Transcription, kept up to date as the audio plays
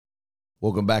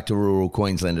Welcome back to rural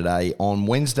Queensland today. On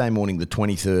Wednesday morning, the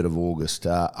 23rd of August,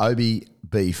 OBE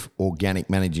Beef Organic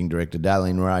Managing Director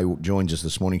Dalene Wray joins us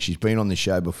this morning. She's been on this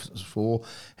show before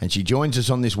and she joins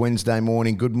us on this Wednesday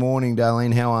morning. Good morning,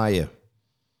 Dalene. How are you?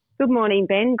 Good morning,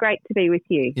 Ben. Great to be with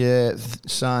you. Yeah,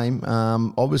 same.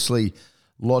 Obviously,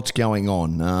 lots going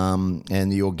on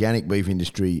and the organic beef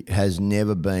industry has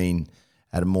never been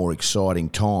at a more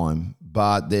exciting time,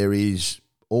 but there is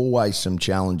always some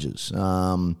challenges.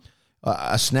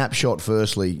 A snapshot,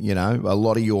 firstly, a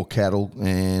lot of your cattle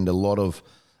and a lot of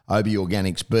OBE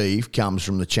Organics beef comes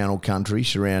from the Channel Country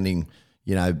surrounding,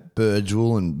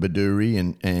 Birdsville and Baduri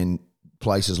and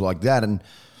places like that. And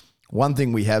one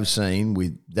thing we have seen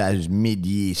with those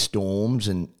mid-year storms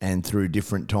and through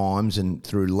different times and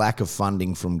through lack of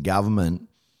funding from government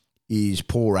is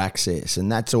poor access.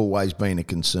 And that's always been a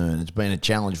concern. It's been a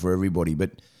challenge for everybody, but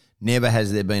never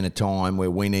has there been a time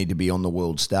where we need to be on the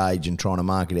world stage and trying to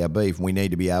market our beef. We need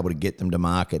to be able to get them to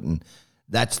market, and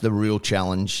that's the real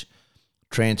challenge.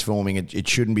 Transforming it, it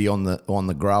shouldn't be on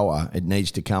the grower. It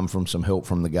needs to come from some help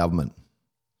from the government.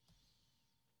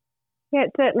 Yeah,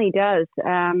 it certainly does.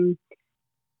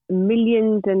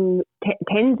 Millions and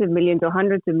tens of millions or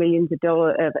hundreds of millions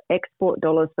of export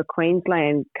dollars for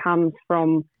Queensland comes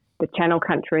from the Channel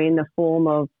Country in the form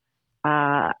of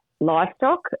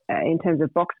livestock in terms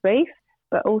of box beef,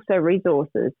 but also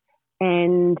resources.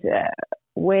 And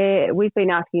we've been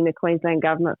asking the Queensland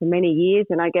government for many years,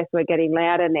 and I guess we're getting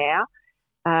louder now,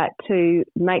 to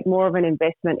make more of an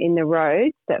investment in the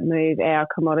roads that move our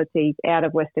commodities out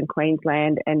of Western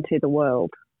Queensland and to the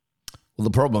world. Well, the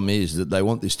problem is that they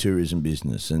want this tourism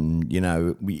business, and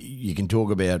you can talk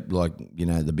about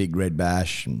the Big Red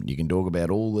Bash, and you can talk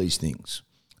about all these things,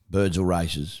 Birdsville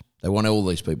races. They want all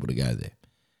these people to go there.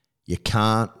 You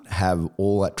can't have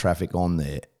all that traffic on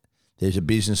there. There's a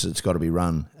business that's got to be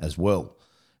run as well,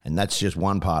 and that's just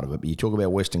one part of it. But you talk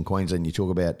about Western Queensland, you talk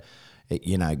about,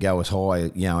 go as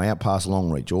high, out past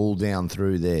Longreach, all down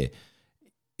through there.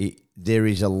 There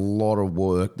is a lot of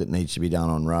work that needs to be done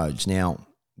on roads. Now,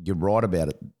 you're right about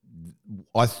it.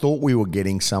 I thought we were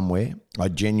getting somewhere. I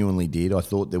genuinely did. I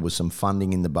thought there was some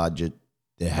funding in the budget.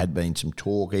 There had been some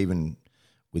talk, even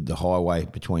with the highway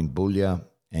between Boulia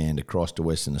and across to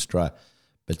Western Australia.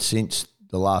 But since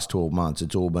the last 12 months,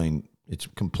 it's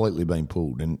completely been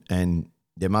pulled. And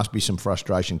there must be some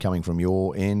frustration coming from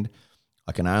your end.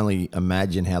 I can only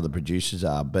imagine how the producers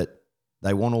are, but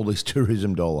they want all this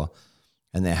tourism dollar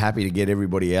and they're happy to get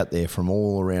everybody out there from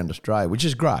all around Australia, which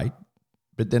is great,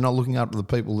 but they're not looking up to the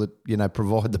people that,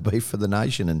 provide the beef for the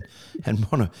nation and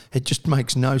it just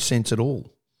makes no sense at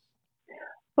all.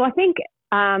 Well, I think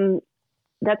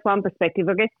that's one perspective.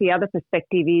 I guess the other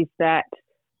perspective is that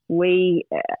we,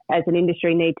 as an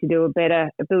industry, need to build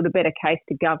a better case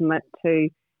to government to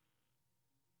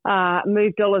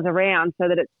move dollars around so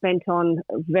that it's spent on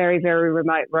very, very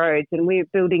remote roads. And we're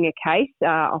building a case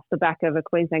off the back of a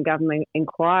Queensland government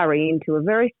inquiry into a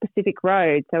very specific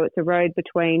road. So it's a road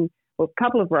a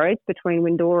couple of roads between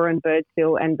Windora and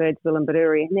Birdsville and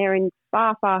Baduri. And they're in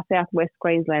far, far southwest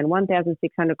Queensland,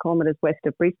 1,600 kilometres west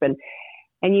of Brisbane.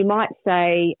 And you might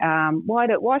say,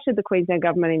 why should the Queensland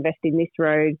government invest in this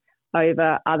road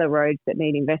over other roads that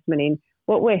need investment in?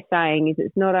 What we're saying is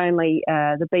it's not only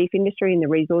the beef industry and the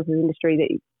resources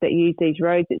industry that use these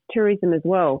roads, it's tourism as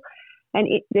well. And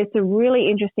there's some really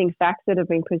interesting facts that have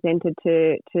been presented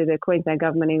to the Queensland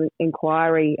government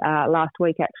inquiry last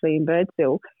week, actually, in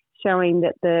Birdsville, showing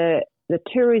that the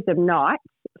tourism nights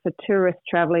for tourists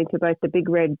travelling to both the Big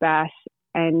Red Bash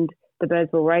and the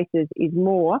Birdsville races is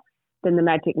more than the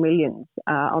Magic Millions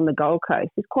on the Gold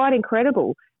Coast. It's quite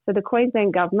incredible. So the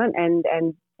Queensland government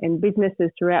and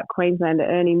businesses throughout Queensland are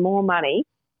earning more money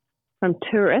from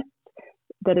tourists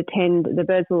that attend the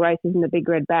Birdsville races and the Big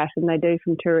Red Bash than they do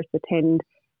from tourists attending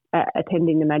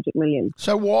the Magic Millions.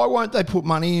 So why won't they put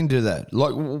money into that?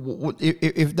 Like,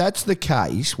 if that's the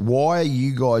case, why are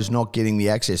you guys not getting the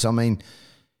access? I mean,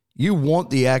 you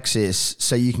want the access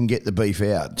so you can get the beef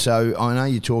out. So I know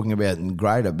you're talking about in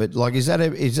greater, but is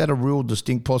that a real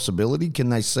distinct possibility? Can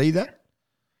they see that?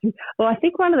 Well, I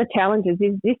think one of the challenges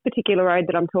is this particular road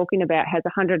that I'm talking about has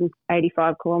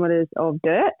 185 kilometres of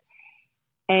dirt.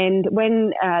 And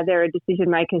when there are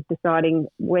decision makers deciding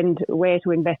where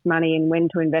to invest money and when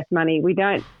to invest money, we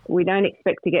don't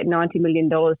expect to get $90 million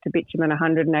to bitumen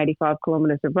 185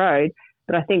 kilometres of road.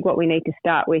 But I think what we need to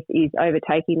start with is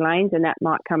overtaking lanes, and that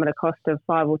might come at a cost of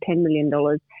 $5 or $10 million.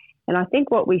 And I think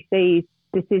what we see is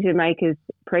decision makers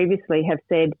previously have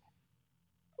said,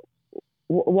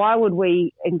 why would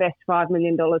we invest $5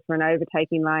 million for an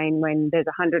overtaking lane when there's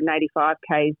 185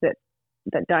 Ks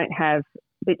that don't have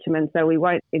bitumen, so we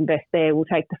won't invest there. We'll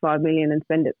take the $5 million and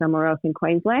spend it somewhere else in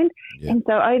Queensland. Yeah. And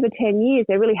so over 10 years,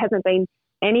 there really hasn't been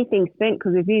anything spent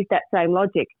because we've used that same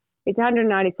logic. It's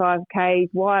 195 Ks.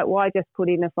 Why just put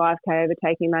in a 5K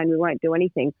overtaking lane? We won't do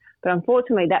anything. But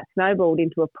unfortunately, that snowballed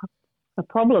into a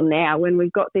problem now when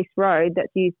we've got this road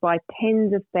that's used by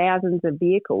tens of thousands of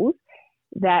vehicles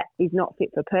that is not fit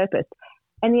for purpose.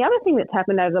 And the other thing that's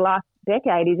happened over the last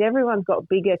decade is everyone's got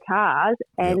bigger cars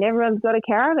and everyone's got a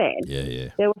caravan. Yeah.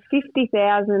 There were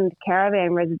 50,000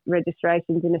 caravan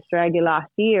registrations in Australia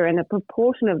last year, and a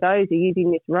proportion of those are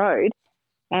using this road,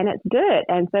 and it's dirt.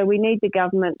 And so we need the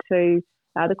government to,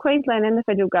 the Queensland and the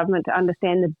federal government, to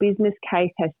understand the business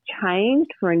case has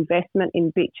changed for investment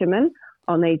in bitumen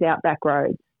on these outback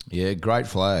roads. Yeah, great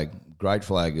flag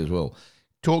as well.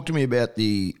 Talk to me about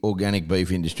the organic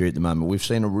beef industry at the moment. We've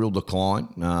seen a real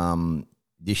decline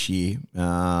this year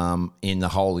in the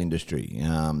whole industry.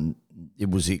 It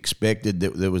was expected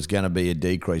that there was going to be a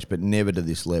decrease, but never to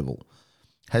this level.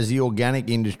 Has the organic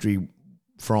industry,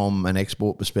 from an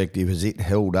export perspective, has it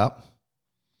held up?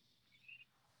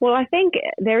 Well, I think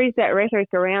there is that rhetoric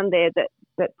around there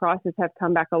that prices have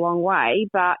come back a long way,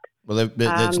 but... Well,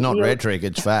 that's not rhetoric,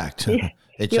 it's fact. It's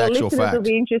actual fact. Your listeners will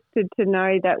be interested to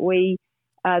know that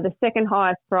the second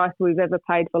highest price we've ever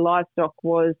paid for livestock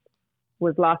was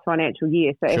last financial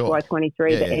year, so sure.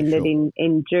 FY23 that ended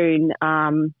in June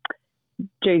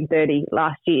 30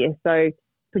 last year. So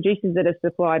producers that have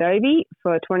supplied OBE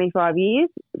for 25 years,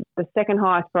 the second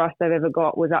highest price they've ever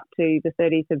got was up to the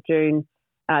 30th of June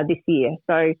this year.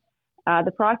 So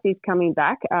the price is coming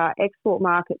back. Export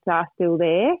markets are still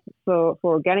there for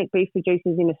organic beef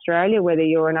producers in Australia, whether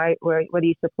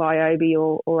you supply OBE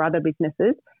or other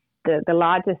businesses. The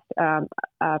largest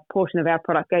portion of our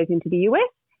product goes into the US,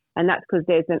 and that's because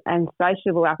there's an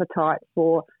insatiable appetite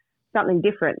for something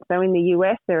different. So in the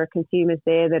US, there are consumers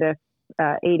there that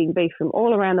are eating beef from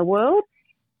all around the world,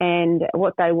 and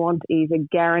what they want is a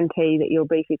guarantee that your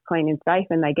beef is clean and safe,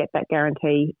 and they get that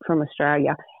guarantee from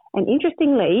Australia. And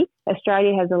interestingly,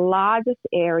 Australia has the largest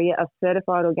area of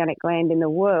certified organic land in the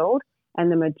world,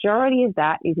 and the majority of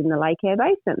that is in the Lake Eyre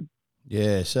Basin.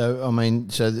 Yeah, so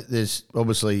there's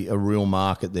obviously a real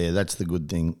market there. That's the good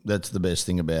thing. That's the best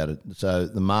thing about it. So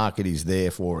the market is there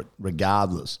for it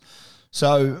regardless.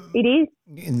 So it is.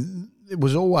 It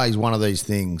was always one of these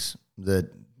things that,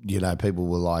 people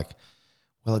were like,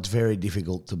 well, it's very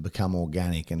difficult to become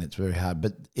organic and it's very hard.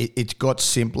 But it's got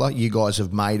simpler. You guys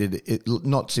have made it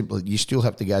not simpler. You still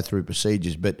have to go through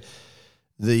procedures, but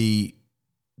the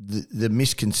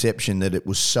misconception that it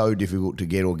was so difficult to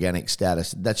get organic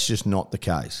status, that's just not the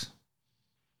case.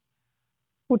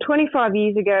 Well, 25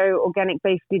 years ago, organic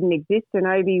beef didn't exist, and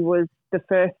OBE was the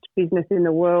first business in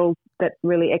the world that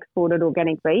really exported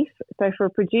organic beef. So for a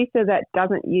producer that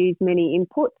doesn't use many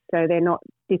inputs, so they're not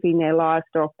dipping their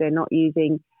livestock, they're not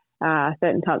using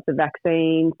certain types of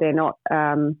vaccines, they're not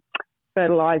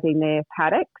fertilising their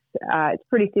paddocks, it's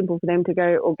pretty simple for them to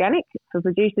go organic. For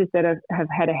producers that have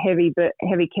had a heavy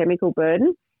chemical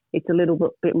burden, it's a little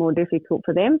bit more difficult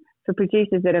for them. For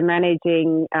producers that are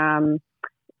managing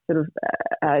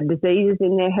diseases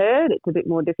in their herd, it's a bit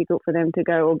more difficult for them to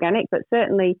go organic. But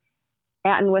certainly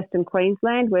out in Western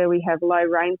Queensland, where we have low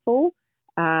rainfall,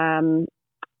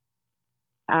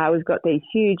 we've got these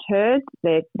huge herds.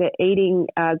 They're eating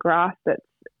grass that's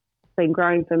been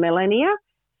grown for millennia,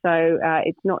 so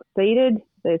it's not seeded.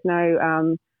 There's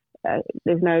no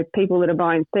people that are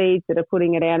buying seeds that are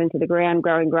putting it out into the ground,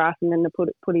 growing grass, and then they're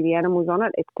putting the animals on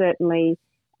it. It's certainly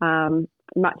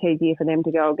much easier for them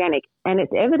to go organic. And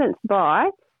it's evidenced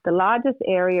by the largest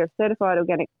area of certified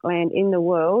organic land in the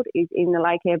world is in the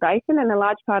Lake Eyre Basin, and a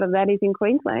large part of that is in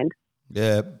Queensland.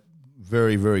 Yeah,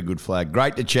 very, very good flag.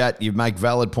 Great to chat. You make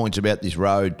valid points about this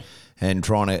road and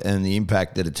the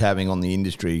impact that it's having on the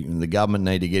industry. And the government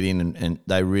need to get in, and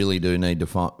they really do need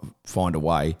to find a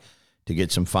way to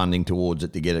get some funding towards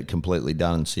it to get it completely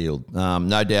done and sealed.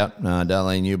 No doubt,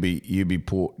 Dalene,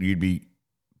 you'd be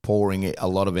pouring a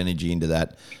lot of energy into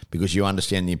that because you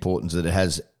understand the importance that it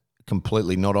has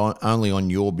completely, only on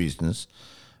your business,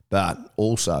 but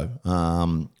also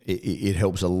it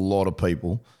helps a lot of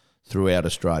people throughout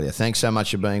Australia. Thanks so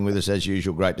much for being with us as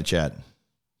usual. Great to chat.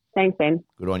 Thanks, Ben.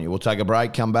 Good on you. We'll take a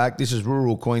break, come back. This is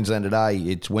Rural Queensland Today.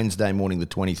 It's Wednesday morning, the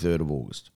 23rd of August.